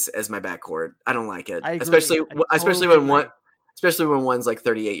 guys as my backcourt. I don't like it, especially when one's like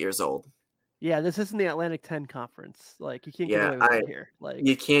 38 years old. Yeah, this isn't the Atlantic 10 conference. Like you can't get away with it here. Like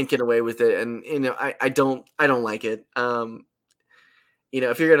you can't get away with it, and I don't like it.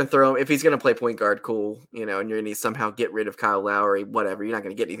 If you're gonna throw him, if he's gonna play point guard, cool. And you're gonna somehow get rid of Kyle Lowry, whatever. You're not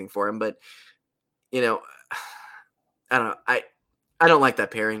gonna get anything for him, but I don't know. I don't like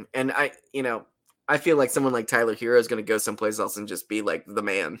that pairing, and I feel like someone like Tyler Hero is gonna go someplace else and just be like the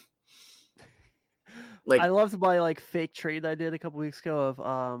man. Like I love my like fake trade I did a couple weeks ago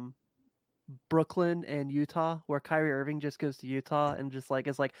of Brooklyn and Utah, where Kyrie Irving just goes to Utah and just like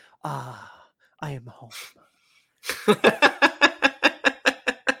is like, I am home.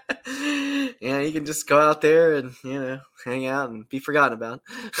 Yeah, you can just go out there and hang out and be forgotten about.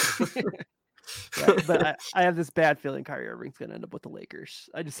 Yeah, but I have this bad feeling Kyrie Irving's gonna end up with the Lakers.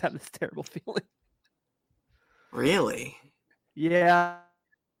 I just have this terrible feeling. Really? Yeah.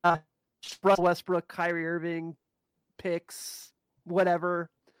 Russell Westbrook, Kyrie Irving, picks,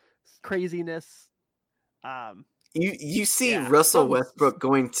 whatever, craziness. You see Russell Westbrook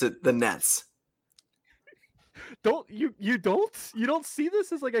going to the Nets. You don't see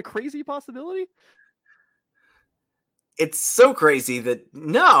this as like a crazy possibility? It's so crazy that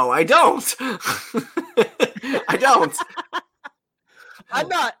no, I don't. I don't.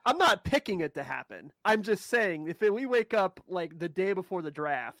 I'm not picking it to happen. I'm just saying if we wake up like the day before the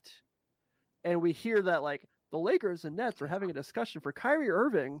draft and we hear that like the Lakers and Nets are having a discussion for Kyrie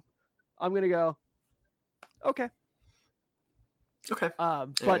Irving, I'm gonna go, okay. Okay.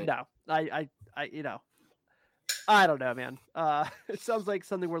 But right. no, I I don't know, man. It sounds like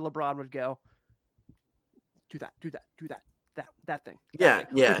something where LeBron would go, do that thing. Yeah.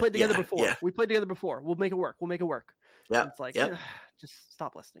 We played together before. Yeah. We played together before. We'll make it work. Yeah. It's like, just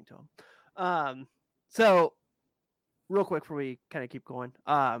stop listening to him. So real quick before we kind of keep going,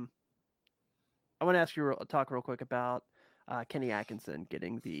 I want to ask you talk real quick about Kenny Atkinson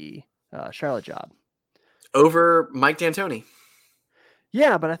getting the Charlotte job over Mike D'Antoni.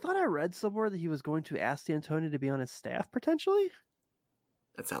 Yeah, but I thought I read somewhere that he was going to ask D'Antoni to be on his staff potentially.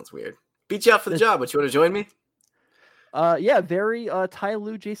 That sounds weird. Beat you out for the job, but you want to join me? Yeah, very Ty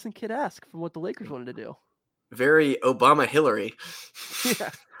Lue, Jason Kidd-esque from what the Lakers wanted to do. Very Obama Hillary. Yeah.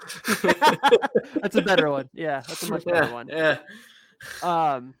 That's a better one. Yeah, that's a much better one. Yeah.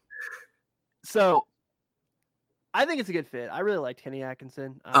 So I think it's a good fit. I really liked Kenny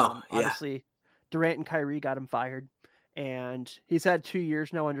Atkinson. Honestly, Durant and Kyrie got him fired. And he's had 2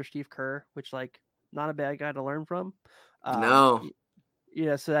 years now under Steve Kerr, which like not a bad guy to learn from. No.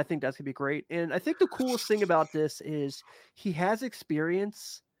 Yeah, so I think that's gonna be great. And I think the coolest thing about this is he has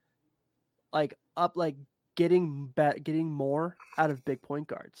experience like getting more out of big point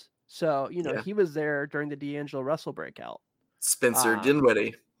guards. So, he was there during the D'Angelo Russell breakout. Spencer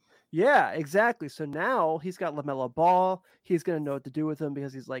Dinwiddie. Yeah, exactly. So now he's got LaMelo Ball. He's going to know what to do with him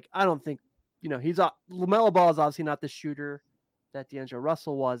because he's like, I don't think, LaMelo Ball is obviously not the shooter that D'Angelo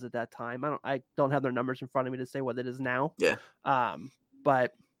Russell was at that time. I don't have their numbers in front of me to say what it is now. Yeah.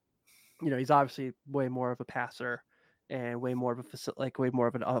 But he's obviously way more of a passer and way more of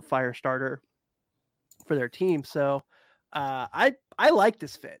a fire starter for their team. So I like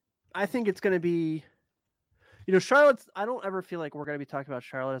this fit. I think it's going to be, Charlotte's, I don't ever feel like we're going to be talking about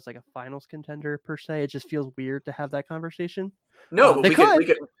Charlotte as like a finals contender per se. It just feels weird to have that conversation. No, but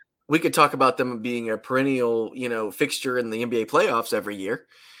we could talk about them being a perennial, fixture in the NBA playoffs every year.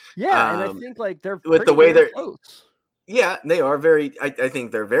 Yeah. And I think like they're with the way they're close. Yeah, they are I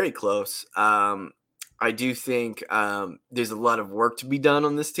think they're very close. I do think there's a lot of work to be done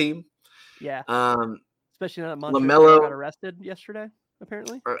on this team. Yeah. Especially now that LaMelo got arrested yesterday,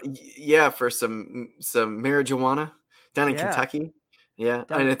 apparently. Yeah, for some marijuana down in Kentucky. Yeah,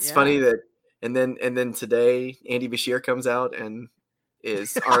 and it's funny that and then today Andy Bashir comes out and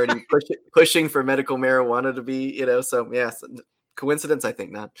is already pushing for medical marijuana to be, so yes, coincidence? I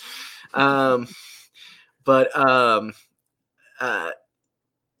think not. But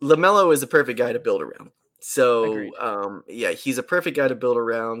LaMelo is a perfect guy to build around. So he's a perfect guy to build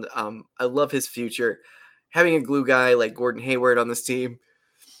around. I love his future. Having a glue guy like Gordon Hayward on this team,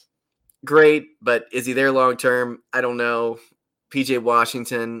 great, but is he there long term? I don't know. PJ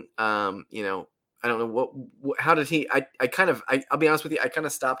Washington, I don't know how did he? I'll be honest with you. I kind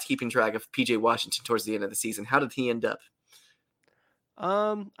of stopped keeping track of PJ Washington towards the end of the season. How did he end up?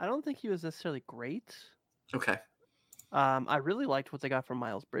 I don't think he was necessarily great. Okay. I really liked what they got from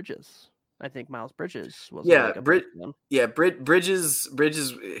Miles Bridges. I think Miles Bridges was Bridges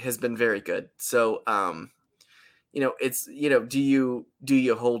has been very good. So it's do you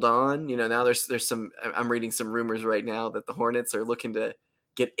hold on? Now there's some, I'm reading some rumors right now that the Hornets are looking to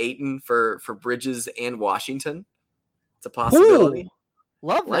get Ayton for Bridges and Washington. It's a possibility. Ooh,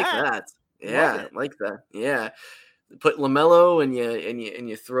 love that. Yeah, like that. Yeah. Put LaMelo and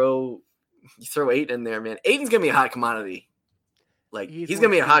you throw Ayton in there, man. Ayton's gonna be a hot commodity. Like he's gonna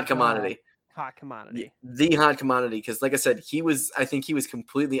be a hot commodity. Hot commodity. The hot commodity, because like I said, I think he was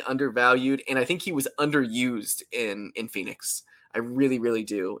completely undervalued, and I think he was underused in Phoenix. I really, really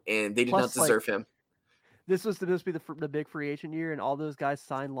do, and they did not deserve him. This was supposed to be the big free agent year, and all those guys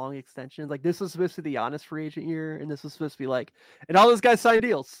signed long extensions. Like this was supposed to be the honest free agent year, and this was supposed to be like, and all those guys signed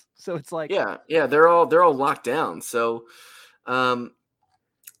deals. So it's like, yeah, they're all locked down. So, I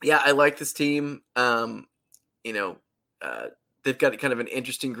like this team. They've got kind of an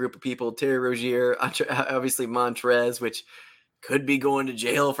interesting group of people. Terry Rozier, obviously Montrez, which could be going to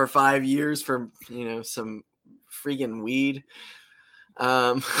jail for 5 years for, some freaking weed.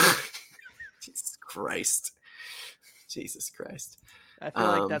 Jesus Christ. I feel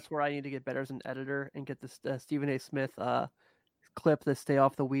like that's where I need to get better as an editor and get this Stephen A. Smith clip, the stay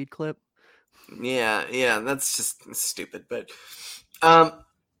off the weed clip. Yeah, that's just stupid. But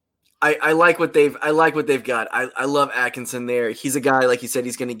I like what they've got. I love Atkinson there. He's a guy, like you said,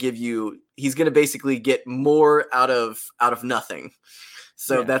 he's going to basically get more out of nothing.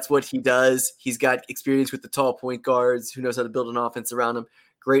 So that's what he does. He's got experience with the tall point guards who knows how to build an offense around him.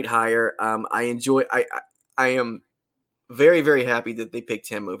 Great hire. I am very, very happy that they picked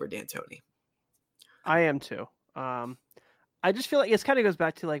him over D'Antoni. I am too. I just feel like it kind of goes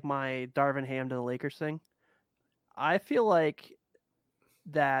back to like my Darvin Ham to the Lakers thing. I feel like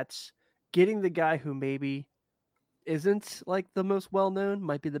that getting the guy who maybe isn't like the most well-known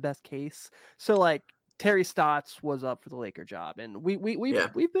might be the best case. So like Terry Stotts was up for the Laker job, and we've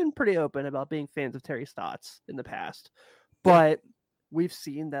been pretty open about being fans of Terry Stotts in the past, but we've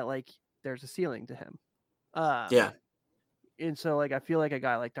seen that like there's a ceiling to him. And so like I feel like a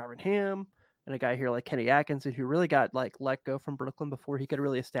guy like Darvin Ham and a guy here like Kenny Atkinson, who really got like let go from Brooklyn before he could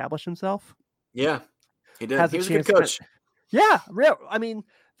really establish himself. Yeah, he did. He was a good coach. I mean,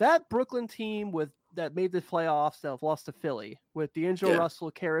 that Brooklyn team that made the playoffs that have lost to Philly with D'Angelo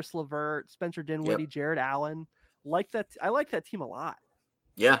Russell, Karis LeVert, Spencer Dinwiddie, Jared Allen. I like that team a lot.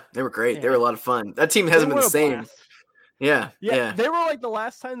 Yeah, they were great. Yeah. They were a lot of fun. That team hasn't been the same. Blast. Yeah. They were like the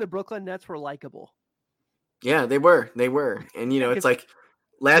last time the Brooklyn Nets were likable. Yeah, they were. And it's like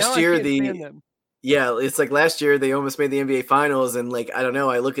last year it's like last year they almost made the NBA Finals, and like I don't know,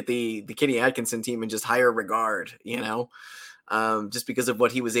 I look at the Kenny Atkinson team and just higher regard, just because of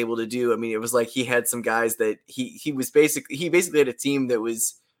what he was able to do. I mean, it was like he had some guys that he basically had a team that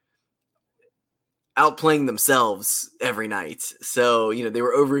was outplaying themselves every night. So, they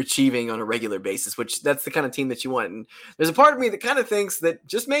were overachieving on a regular basis, which that's the kind of team that you want. And there's a part of me that kind of thinks that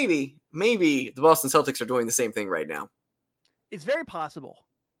just maybe the Boston Celtics are doing the same thing right now. It's very possible.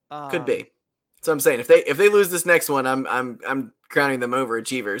 Could be. So I'm saying if they lose this next one, I'm crowning them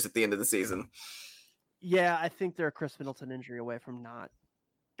overachievers at the end of the season. Yeah, I think they're a Chris Middleton injury away from not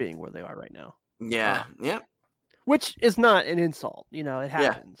being where they are right now. Yeah. Which is not an insult. It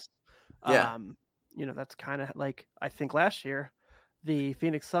happens. Yeah. That's kind of like, I think last year, the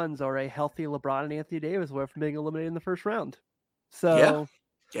Phoenix Suns are a healthy LeBron and Anthony Davis away from being eliminated in the first round. So,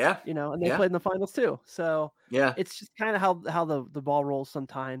 and they played in the finals too. So, it's just kind of how the ball rolls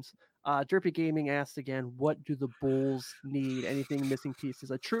sometimes. Derpy Gaming asked again, what do the Bulls need? Anything missing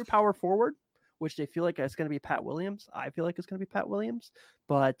pieces? A true power forward, which they feel like it's going to be Pat Williams. I feel like it's going to be Pat Williams.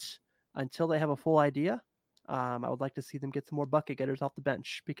 But until they have a full idea, I would like to see them get some more bucket getters off the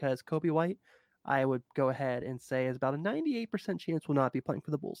bench, because Kobe White, I would go ahead and say, is about a 98% chance will not be playing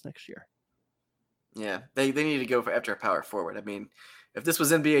for the Bulls next year. Yeah, they need to go after a power forward. I mean, if this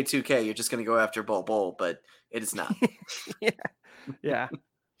was NBA 2K, you're just going to go after Bol, but it is not. Yeah.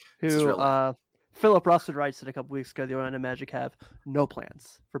 Who Philip Russell writes it a couple weeks ago, the Orlando Magic have no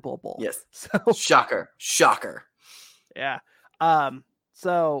plans for Bol. Yes. So shocker. Yeah.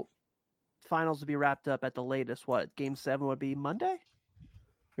 So finals will be wrapped up at the latest. What, Game 7 would be Monday?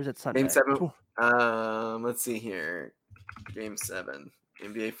 Or is it Sunday? Game 7. Let's see here. Game 7.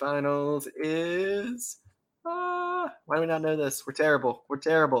 NBA Finals is. Why do we not know this? We're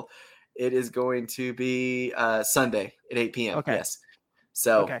terrible. It is going to be Sunday at 8 p.m. Okay. Yes.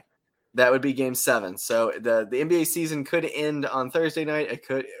 So that would be Game 7. So the NBA season could end on Thursday night. It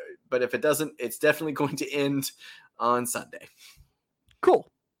could, but if it doesn't, it's definitely going to end on Sunday.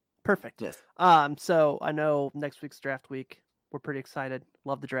 Cool. Perfect. Yes. So I know next week's draft week. We're pretty excited.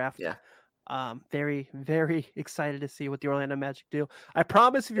 Love the draft. Yeah. Very, very excited to see what the Orlando Magic do. I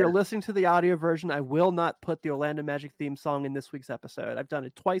promise if you're listening to the audio version, I will not put the Orlando Magic theme song in this week's episode. I've done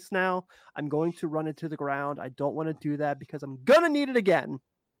it twice now. I'm going to run it to the ground. I don't want to do that because I'm going to need it again.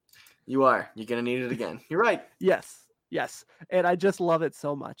 You are. You're going to need it again. You're right. Yes. And I just love it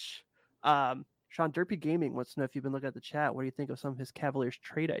so much. Sean Derpy Gaming wants to know if you've been looking at the chat. What do you think of some of his Cavaliers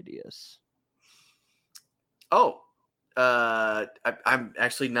trade ideas? Oh, I'm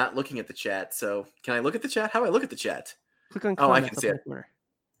actually not looking at the chat. So can I look at the chat? How do I look at the chat? Click on I can see it.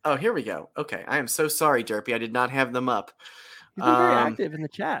 Oh, here we go. Okay. I am so sorry, Derpy. I did not have them up. He's been very active in the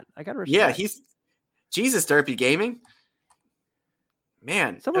chat. I got to respect. Yeah, Jesus, Derpy Gaming.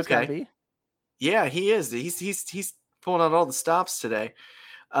 Man. Someone's gotta be. Yeah, he is. He's pulling out all the stops today.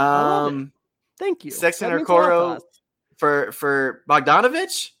 Thank you. Sexton Okoro for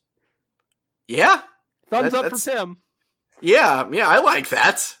Bogdanovich. Yeah. Thumbs up for Tim. Yeah, I like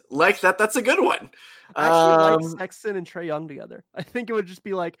that. That's a good one. I actually like Sexton and Trae Young together. I think it would just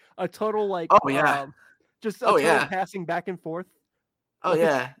be like a total total passing back and forth. Oh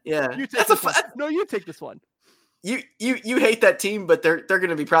yeah. You take this one. No, you take this one. You hate that team, but they're going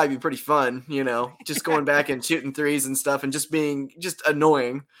to be probably pretty fun. Just going back and shooting threes and stuff, and just being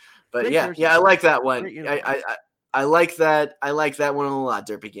annoying. But I like that one. I like that. I like that one a lot.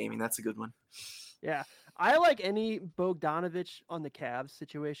 Derpy Gaming. That's a good one. Yeah, I like any Bogdanovich on the Cavs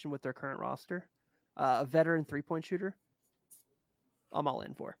situation with their current roster, a veteran 3-point shooter. I'm all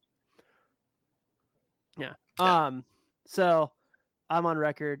in for. Yeah. So I'm on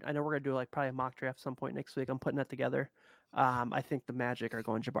record. I know we're gonna do like probably a mock draft some point next week. I'm putting that together. I think the Magic are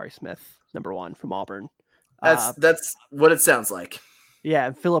going Jabari Smith, number 1 from Auburn. That's what it sounds like. Yeah,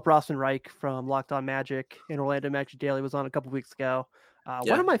 and Philip Rossman-Reich from Locked On Magic and Orlando Magic Daily was on a couple weeks ago.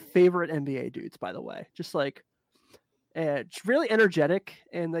 One of my favorite NBA dudes, by the way. Just like, really energetic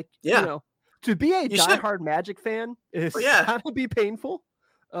and like, you know, to be a diehard Magic fan is kind of be painful.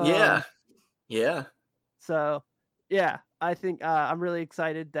 Yeah. So, yeah, I think I'm really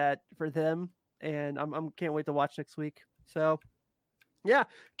excited for them, and I'm can't wait to watch next week. So, yeah,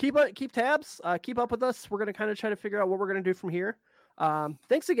 keep tabs, keep up with us. We're gonna kind of try to figure out what we're gonna do from here.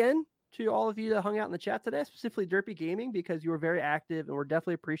 Thanks again to all of you that hung out in the chat today, specifically Derpy Gaming, because you were very active, and we're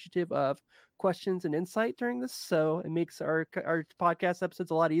definitely appreciative of questions and insight during this. So it makes our podcast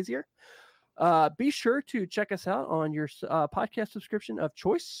episodes a lot easier. Be sure to check us out on your podcast subscription of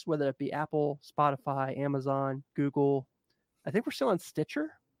choice, whether it be Apple, Spotify, Amazon, Google. I think we're still on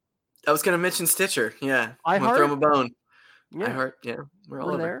Stitcher. I was going to mention Stitcher. Yeah. I'm going to throw them a bone. Yeah. We're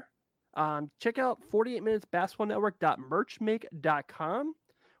all there. Check out 48minutesbasketballnetwork.merchmake.com,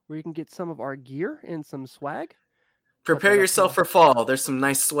 where you can get some of our gear and some swag. Prepare yourself for fall. There's some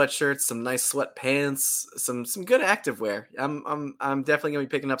nice sweatshirts, some nice sweatpants, some good activewear. I'm definitely gonna be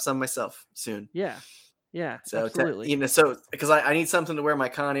picking up some myself soon. Yeah, so absolutely. Because I need something to wear my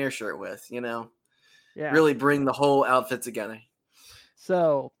Con Air shirt with. Yeah, really bring the whole outfit together.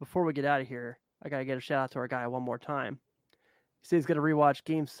 So before we get out of here, I gotta get a shout out to our guy one more time. He says he's gonna rewatch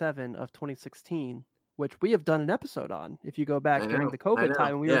Game 7 of 2016. Which we have done an episode on. If you go back during the COVID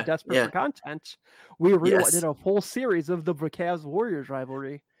time, and we were desperate for content, we did a whole series of the Cavs Warriors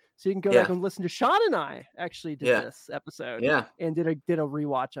rivalry. So you can go back and listen to Sean and I actually did this episode, and did a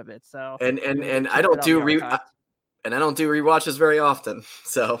rewatch of it. So and I don't do rewatches very often.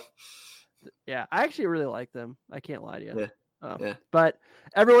 So yeah, I actually really like them. I can't lie to you. But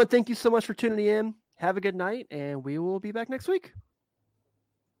everyone, thank you so much for tuning in. Have a good night, and we will be back next week.